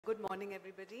Good morning,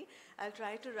 everybody. I'll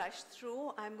try to rush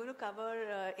through. I'm going to cover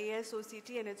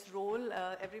ASOCT and its role.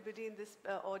 Everybody in this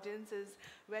audience is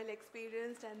well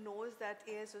experienced and knows that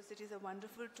ASOCT is a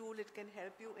wonderful tool. It can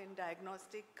help you in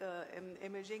diagnostic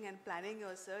imaging and planning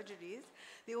your surgeries.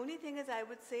 The only thing is I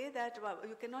would say that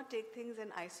you cannot take things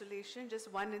in isolation.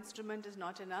 Just one instrument is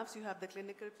not enough. So you have the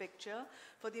clinical picture.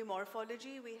 For the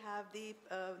morphology, we have the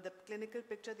clinical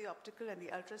picture, the optical and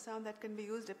the ultrasound that can be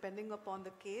used depending upon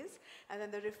the case. And then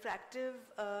the refractive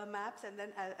maps, and then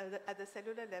at the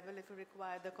cellular level if you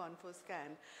require the confocal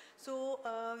scan. So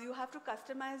you have to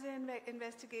customize your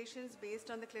investigations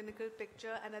based on the clinical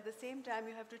picture, and at the same time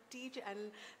you have to teach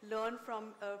and learn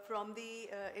from the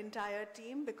entire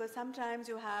team, because sometimes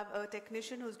you have a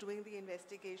technician who's doing the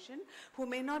investigation who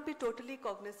may not be totally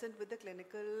cognizant with the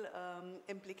clinical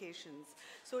implications.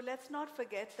 So let's not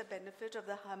forget the benefit of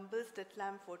the humble slit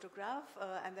lamp photograph,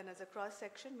 and then as a cross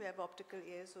section we have optical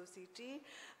ASOCT.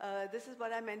 This is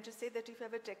what I meant to say, that if you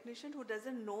have a technician who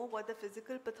doesn't know what the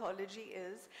physical pathology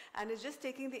is and is just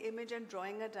taking the image and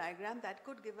drawing a diagram, that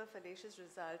could give a fallacious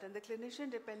result. And the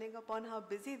clinician, depending upon how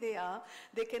busy they are,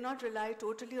 they cannot rely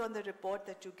totally on the report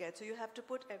that you get. So you have to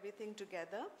put everything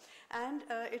together. And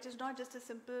it is not just a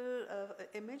simple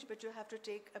image, but you have to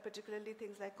take particularly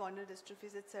things like corneal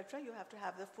dystrophies, etc. You have to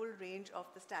have the full range of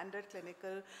the standard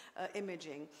clinical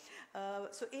imaging.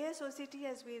 So ASOCT,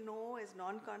 as we know, is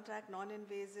non-contact,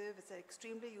 non-invasive. It's an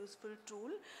extremely useful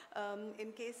tool.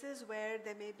 In cases where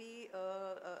there may be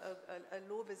a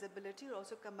low visibility, you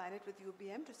also combine it with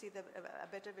UBM to see a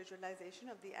better visualization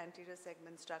of the anterior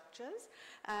segment structures.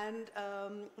 And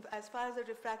as far as the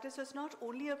refractive, so it's not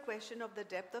only a question of the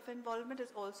depth of involvement,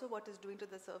 it's also what is doing to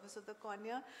the surface of the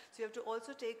cornea. So you have to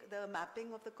also take the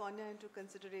mapping of the cornea into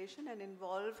consideration and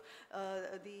involve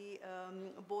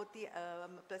both the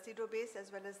placido-based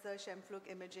as well as the Scheimpflug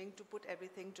imaging to put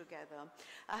everything together.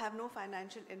 I have no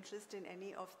financial interest in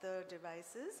any of the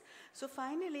devices. So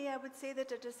finally, I would say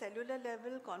that at a cellular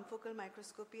level, confocal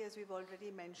microscopy, as we've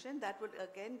already mentioned, that would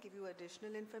again give you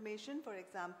additional information. For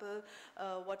example,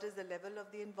 what is the level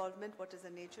of the involvement, what is the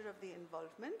nature of the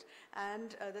involvement,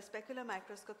 and the specular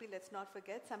microscopy, let's not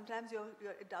forget, sometimes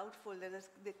you're doubtful. There are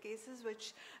the cases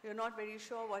which you're not very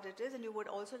sure what it is, and you would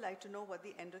also like to know what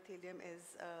the endothelium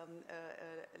is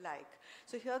like.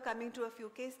 So here, coming to a few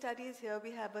case studies, here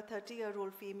we have a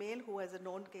 30-year-old female who has a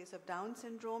known case of Down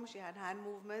syndrome. She had hand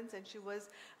movements, and she was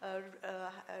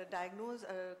diagnosed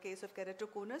a case of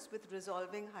keratoconus with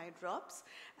resolving eye drops.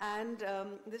 And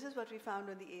this is what we found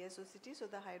on the ASOCT. So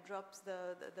the eye drops,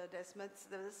 the desmoids,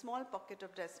 there was a small pocket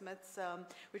of desmoids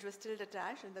which was still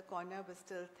detached, and the cornea was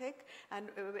still thick. And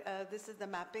this is the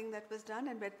mapping that was done,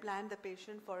 and we had planned the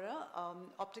patient for a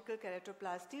optical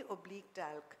keratoplasty oblique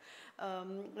talc.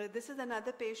 This is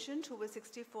another patient who was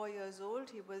 64 years old.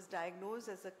 He was diagnosed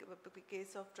as a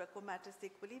case of trachomatis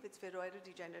sequelae with spheroidal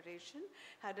degeneration,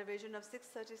 had a vision of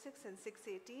 636 and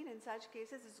 618. In such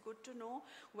cases, it's good to know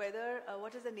whether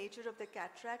what is the nature of the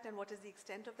cataract and what is the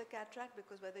extent of the cataract,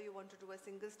 because whether you want to do a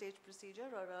single-stage procedure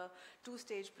or a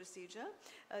two-stage procedure.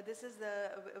 This is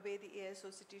the way the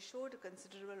ASOCT showed a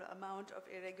considerable amount of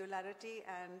irregularity,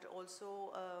 and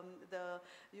also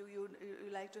you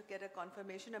like to get a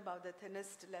confirmation about the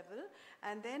thinnest level.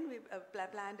 And then we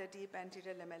planned a deep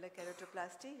anterior lamellar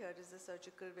keratoplasty. Here is the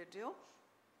surgical video.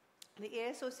 The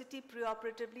ASOCT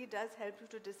preoperatively does help you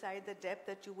to decide the depth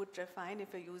that you would trephine if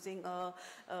you're using a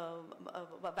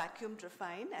vacuum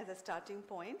trephine as a starting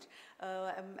point. So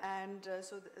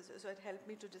it helped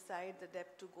me to decide the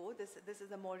depth to go. This is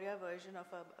the Moria version of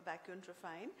a vacuum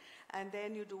trephine. And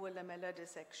then you do a lamellar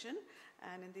dissection.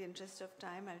 And in the interest of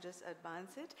time, I'll just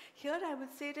advance it. Here I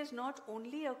would say it is not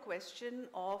only a question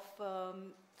of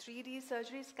 3D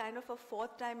surgery, is kind of a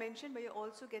fourth dimension where you're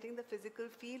also getting the physical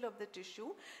feel of the tissue.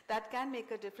 That can make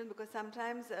a difference, because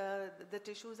sometimes the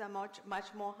tissues are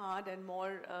much more hard and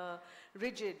more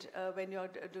rigid when you're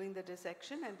doing the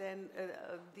dissection. And then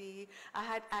I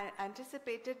had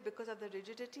anticipated, because of the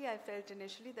rigidity, I felt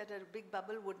initially that a big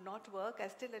bubble would not work. I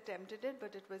still attempted it,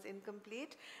 but it was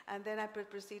incomplete. And then I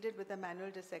proceeded with a manual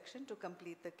dissection to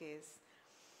complete the case.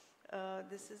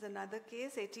 This is another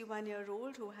case,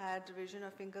 81-year-old who had vision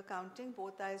of finger counting,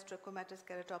 both eyes trachomatis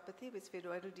keratopathy with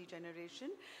spheroidal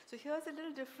degeneration. So here's a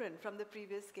little different from the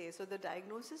previous case. So the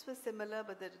diagnosis was similar,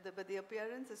 but the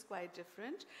appearance is quite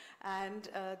different. And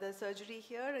the surgery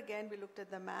here, again, we looked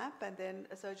at the map, and then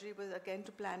a surgery was again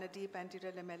to plan a deep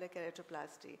anterior lamellar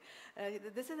keratoplasty.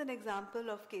 This is an example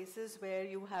of cases where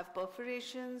you have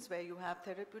perforations, where you have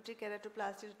therapeutic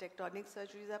keratoplasty, tectonic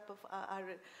surgeries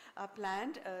are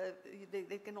planned.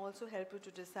 they can also help you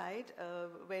to decide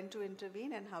when to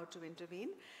intervene and how to intervene,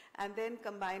 and then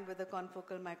combined with the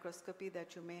confocal microscopy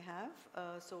that you may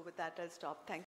have. So with that, I'll stop. Thank you.